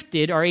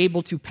gifted are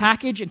able to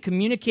package and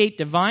communicate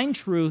divine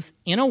truth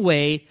in a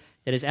way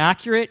that is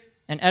accurate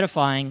and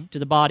edifying to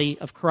the body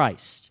of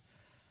Christ.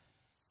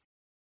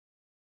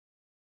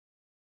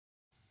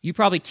 You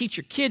probably teach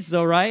your kids,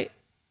 though, right?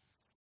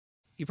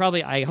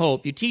 I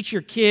hope. You teach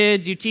your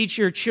kids, you teach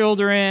your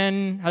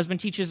children,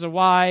 husband teaches a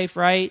wife,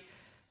 right?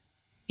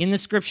 In the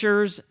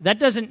Scriptures. That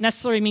doesn't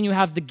necessarily mean you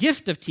have the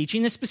gift of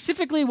teaching. This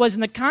specifically was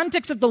in the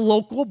context of the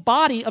local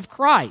body of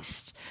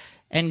Christ.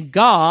 And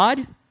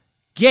God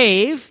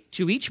gave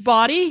to each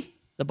body,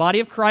 the body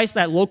of Christ,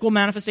 that local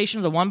manifestation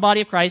of the one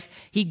body of Christ,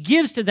 he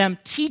gives to them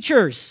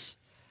teachers.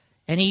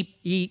 And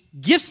he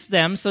gifts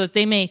them so that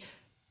they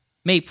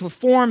may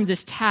perform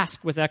this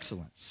task with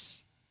excellence.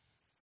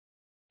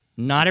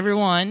 Not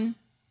everyone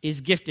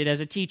is gifted as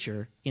a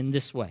teacher in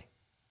this way.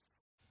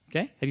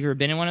 Okay? Have you ever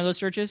been in one of those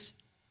churches?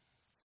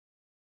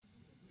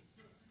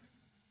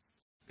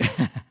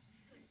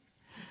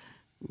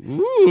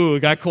 Ooh,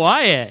 got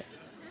quiet.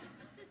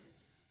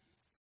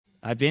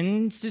 I've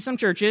been to some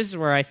churches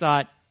where I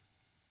thought,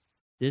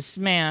 this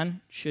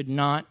man should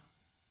not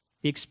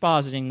be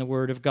expositing the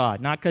Word of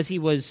God. Not because he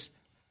was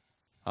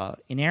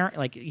inerrant,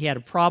 like he had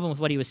a problem with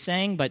what he was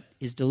saying, but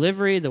his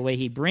delivery, the way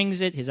he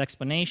brings it, his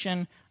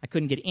explanation, I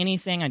couldn't get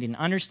anything. I didn't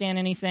understand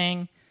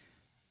anything.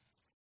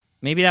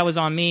 Maybe that was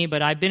on me,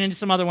 but I've been into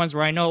some other ones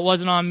where I know it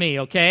wasn't on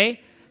me,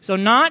 okay? So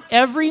not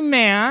every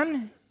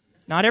man,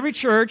 not every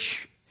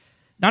church,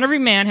 not every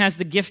man has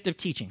the gift of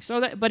teaching.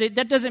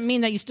 That doesn't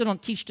mean that you still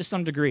don't teach to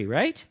some degree,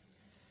 right?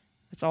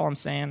 That's all I'm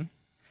saying.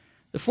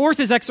 The fourth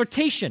is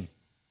exhortation.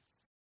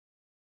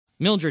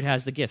 Mildred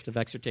has the gift of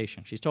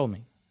exhortation. She's told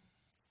me.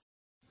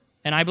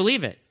 And I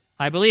believe it.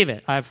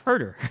 I've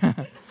heard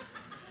her.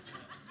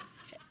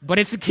 But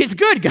it's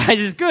good,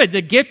 guys. It's good.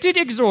 The gifted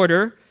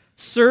exhorter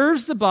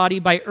serves the body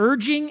by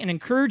urging and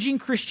encouraging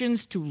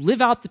Christians to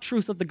live out the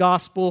truth of the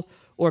gospel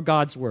or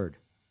God's word.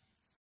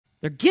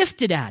 They're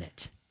gifted at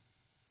it.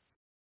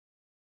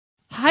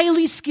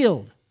 Highly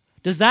skilled.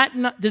 Does that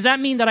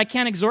mean that I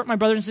can't exhort my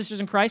brothers and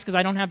sisters in Christ because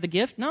I don't have the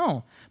gift?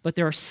 No. But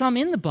there are some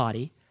in the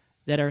body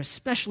that are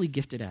especially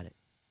gifted at it.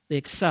 They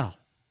excel.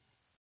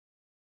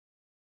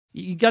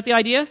 You got the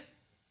idea?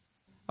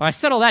 Oh, I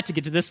said all that to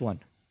get to this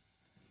one.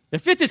 The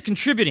fifth is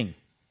contributing,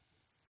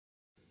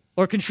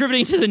 or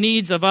contributing to the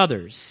needs of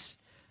others.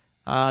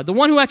 The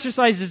one who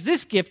exercises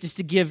this gift is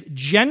to give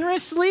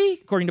generously,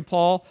 according to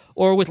Paul,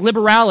 or with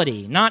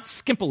liberality, not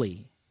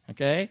skimpily.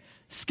 Okay?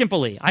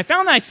 Skimpily. I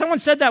found that someone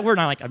said that word,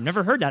 and I'm like, I've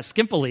never heard that,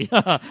 skimpily.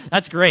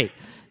 That's great.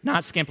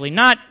 Not skimpily.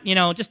 Not,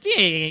 just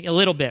a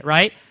little bit,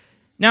 right?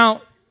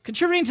 Now,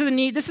 contributing to the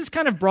need, this is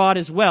kind of broad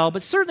as well,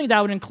 but certainly that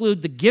would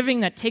include the giving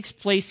that takes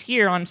place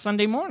here on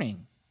Sunday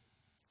morning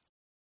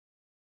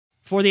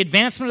for the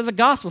advancement of the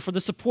gospel, for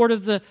the support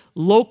of the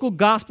local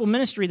gospel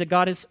ministry that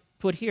God has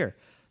put here.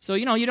 So,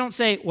 you don't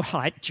say,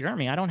 well,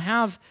 Jeremy, I don't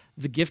have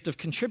the gift of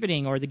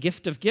contributing or the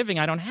gift of giving.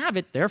 I don't have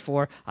it,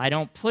 therefore I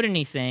don't put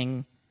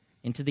anything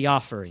into the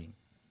offering.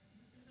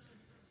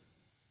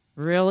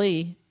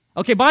 Really?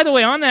 Okay, by the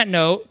way, on that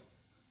note,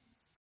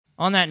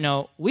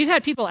 we've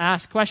had people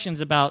ask questions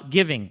about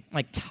giving,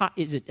 like,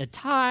 is it a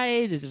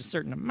tithe? Is it a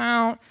certain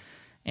amount?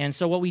 And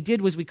so what we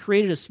did was we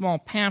created a small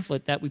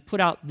pamphlet that we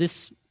put out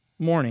this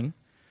morning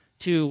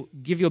to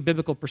give you a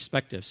biblical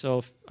perspective.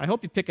 So I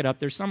hope you pick it up.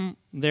 There's some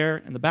there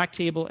in the back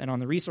table and on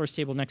the resource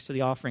table next to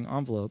the offering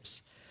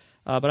envelopes.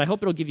 But I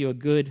hope it'll give you a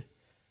good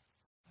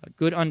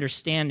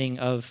understanding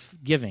of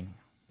giving.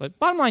 But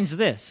bottom line is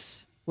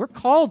this. We're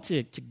called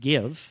to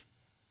give,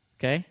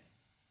 okay?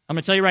 I'm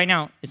going to tell you right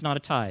now, it's not a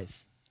tithe.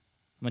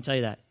 I'm going to tell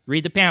you that.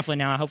 Read the pamphlet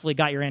now. I hopefully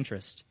got your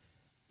interest.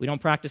 We don't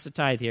practice the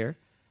tithe here,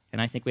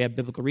 and I think we have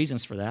biblical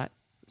reasons for that.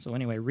 So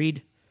anyway,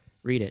 read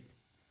it.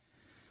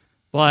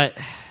 But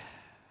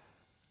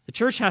the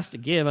church has to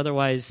give,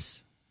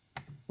 otherwise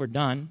we're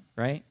done,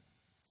 right?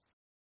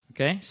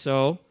 Okay,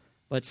 so,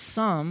 but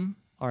some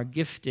are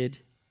gifted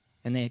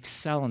and they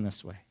excel in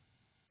this way.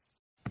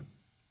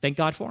 Thank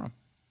God for them.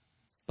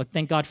 But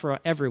thank God for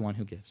everyone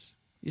who gives.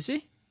 You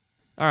see?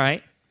 All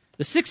right.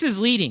 The sixth is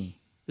leading.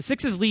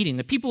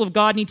 The people of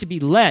God need to be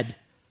led.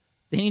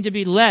 They need to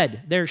be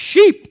led. They're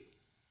sheep.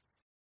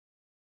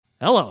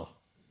 Hello.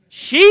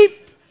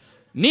 Sheep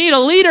need a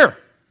leader.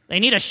 They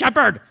need a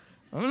shepherd.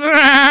 You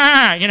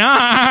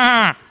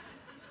know?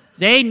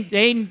 They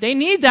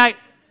need that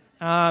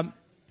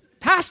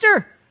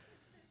pastor,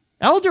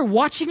 elder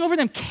watching over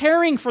them,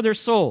 caring for their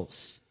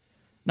souls.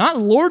 Not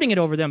lording it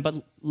over them,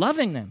 but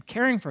loving them,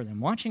 caring for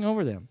them, watching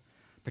over them,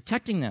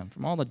 protecting them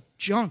from all the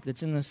junk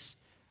that's in this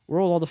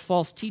world, all the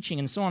false teaching,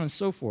 and so on and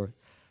so forth.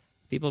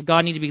 People of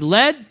God need to be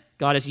led.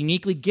 God has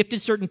uniquely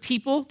gifted certain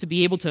people to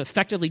be able to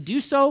effectively do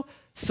so,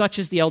 such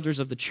as the elders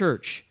of the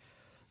church.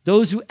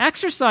 Those who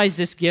exercise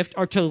this gift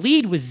are to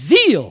lead with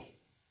zeal.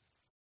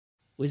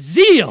 With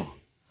zeal.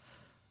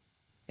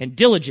 And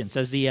diligence,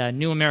 as the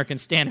New American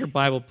Standard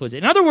Bible puts it.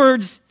 In other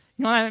words,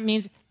 you know what that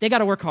means? They got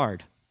to work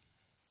hard.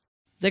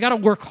 They got to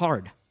work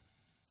hard.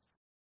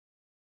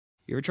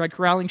 You ever tried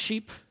corralling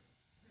sheep?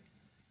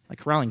 Like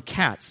corralling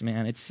cats,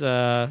 man. It's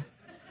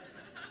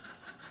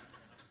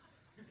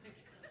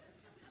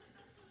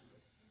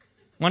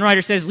One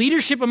writer says,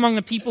 leadership among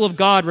the people of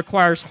God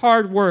requires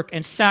hard work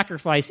and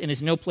sacrifice and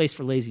is no place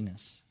for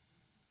laziness.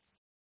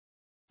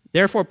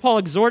 Therefore, Paul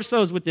exhorts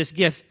those with this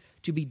gift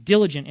to be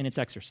diligent in its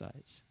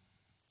exercise.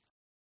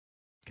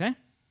 Okay?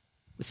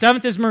 The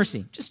seventh is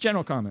mercy. Just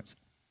general comments.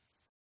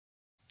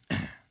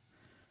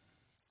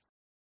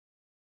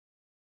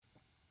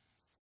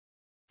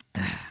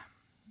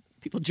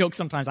 People joke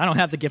sometimes, I don't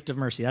have the gift of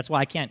mercy. That's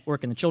why I can't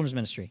work in the children's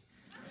ministry.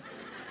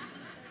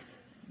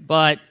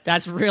 But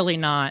that's really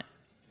not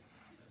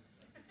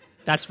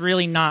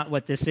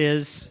what this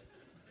is.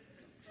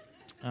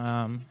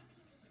 But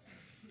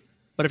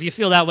if you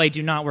feel that way,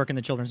 do not work in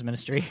the children's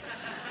ministry.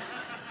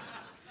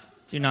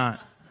 Do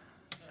not.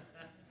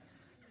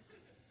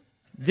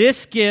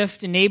 This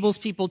gift enables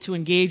people to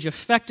engage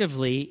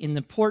effectively in the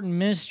important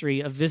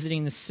ministry of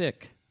visiting the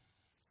sick,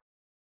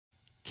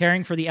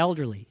 caring for the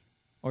elderly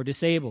or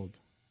disabled,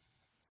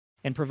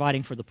 and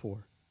providing for the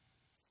poor.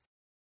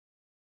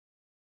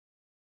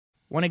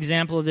 One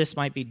example of this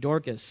might be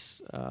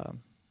Dorcas.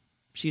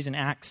 She's in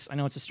Acts. I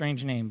know it's a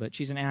strange name, but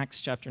she's in Acts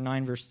chapter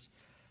 9, verse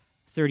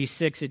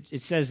 36.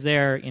 It says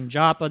there, in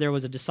Joppa there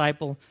was a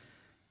disciple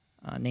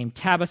named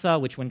Tabitha,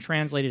 which when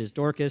translated is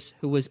Dorcas,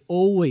 who was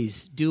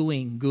always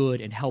doing good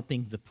and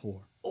helping the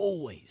poor.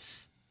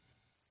 Always.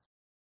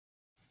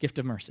 Gift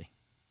of mercy.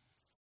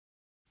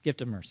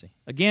 Gift of mercy.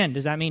 Again,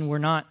 does that mean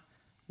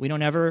we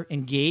don't ever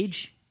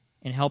engage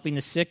in helping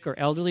the sick or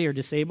elderly or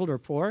disabled or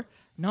poor?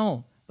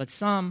 No, but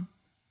some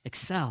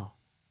excel.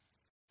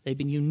 They've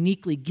been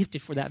uniquely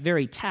gifted for that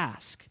very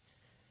task.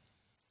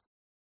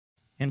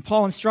 And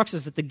Paul instructs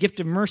us that the gift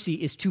of mercy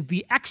is to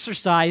be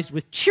exercised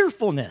with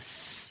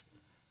cheerfulness.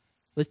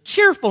 With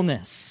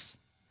cheerfulness.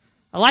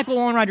 I like what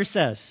one writer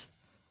says.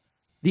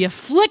 The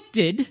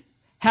afflicted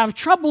have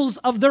troubles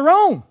of their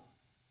own.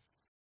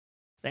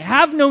 They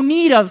have no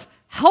need of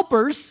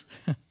helpers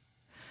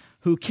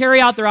who carry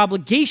out their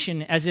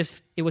obligation as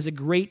if it was a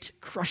great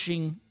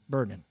crushing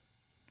burden.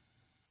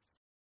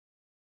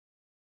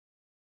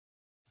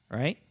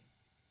 Right?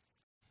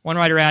 One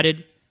writer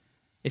added,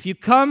 if you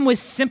come with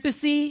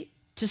sympathy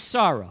to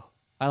sorrow,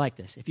 I like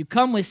this. If you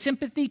come with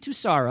sympathy to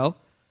sorrow,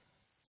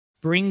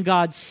 bring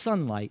God's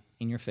sunlight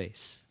in your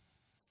face.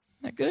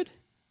 Isn't that good?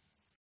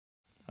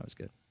 That was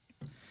good.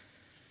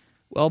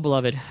 Well,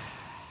 beloved,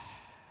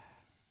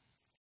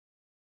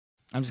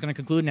 I'm just going to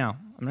conclude now.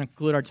 I'm going to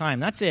conclude our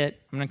time. That's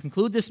it. I'm going to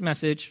conclude this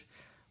message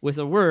with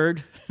a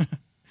word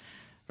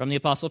from the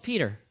Apostle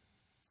Peter.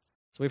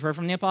 So we've heard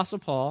from the Apostle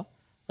Paul.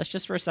 Let's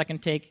just for a second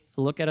take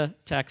a look at a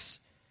text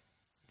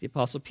the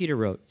Apostle Peter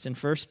wrote. It's in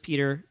 1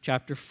 Peter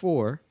chapter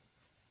 4.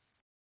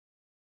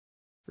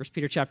 1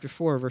 Peter chapter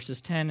 4,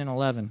 verses 10 and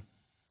 11.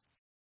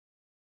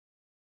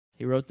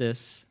 He wrote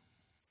this.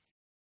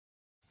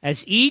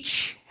 As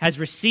each has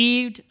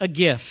received a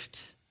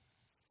gift,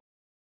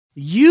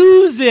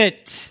 use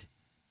it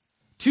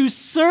to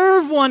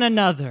serve one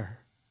another.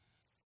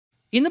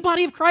 In the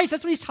body of Christ,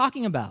 that's what he's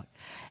talking about.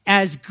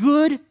 As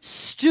good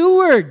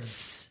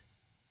stewards.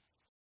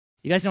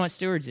 You guys know what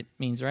stewards it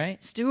means,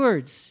 right?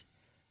 Stewards.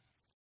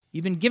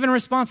 You've been given a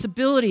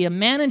responsibility, a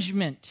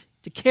management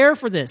to care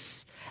for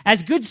this.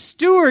 As good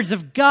stewards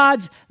of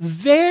God's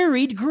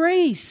varied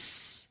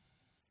grace.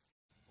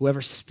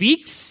 Whoever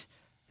speaks,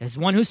 as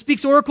one who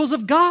speaks oracles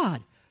of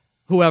God.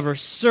 Whoever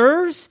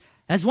serves,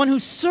 as one who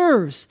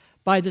serves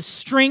by the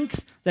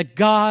strength that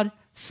God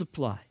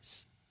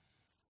supplies.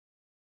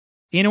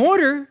 In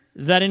order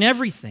that in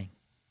everything,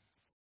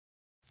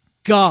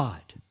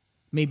 God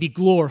may be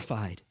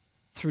glorified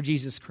through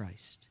Jesus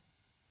Christ.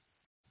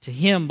 To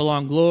him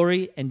belong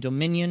glory and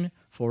dominion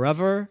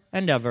forever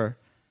and ever.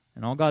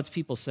 And all God's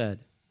people said,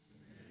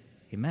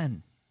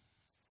 Amen.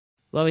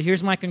 Beloved,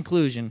 here's my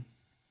conclusion,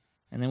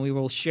 and then we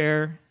will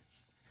share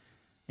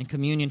in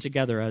communion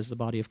together as the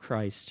body of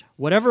Christ.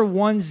 Whatever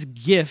one's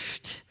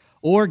gift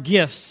or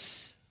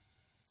gifts,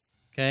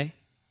 okay,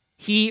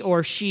 he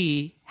or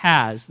she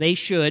has, they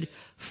should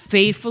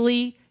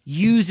faithfully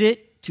use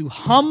it to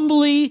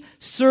humbly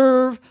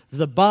serve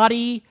the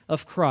body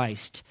of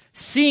Christ,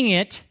 seeing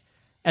it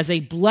as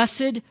a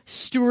blessed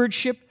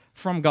stewardship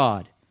from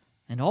God,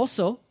 and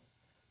also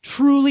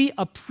truly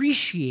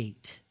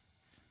appreciate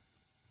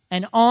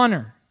and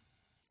honor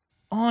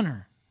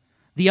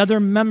the other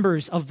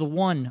members of the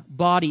one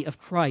body of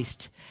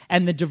Christ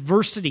and the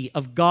diversity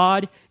of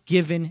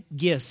God-given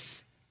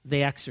gifts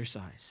they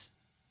exercise,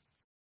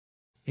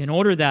 in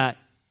order that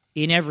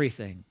in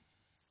everything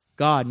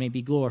God may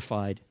be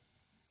glorified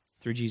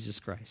through Jesus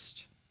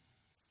Christ.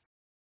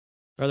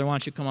 Brother, why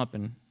don't you come up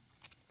and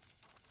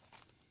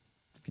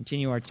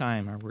continue our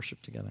time, our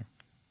worship together.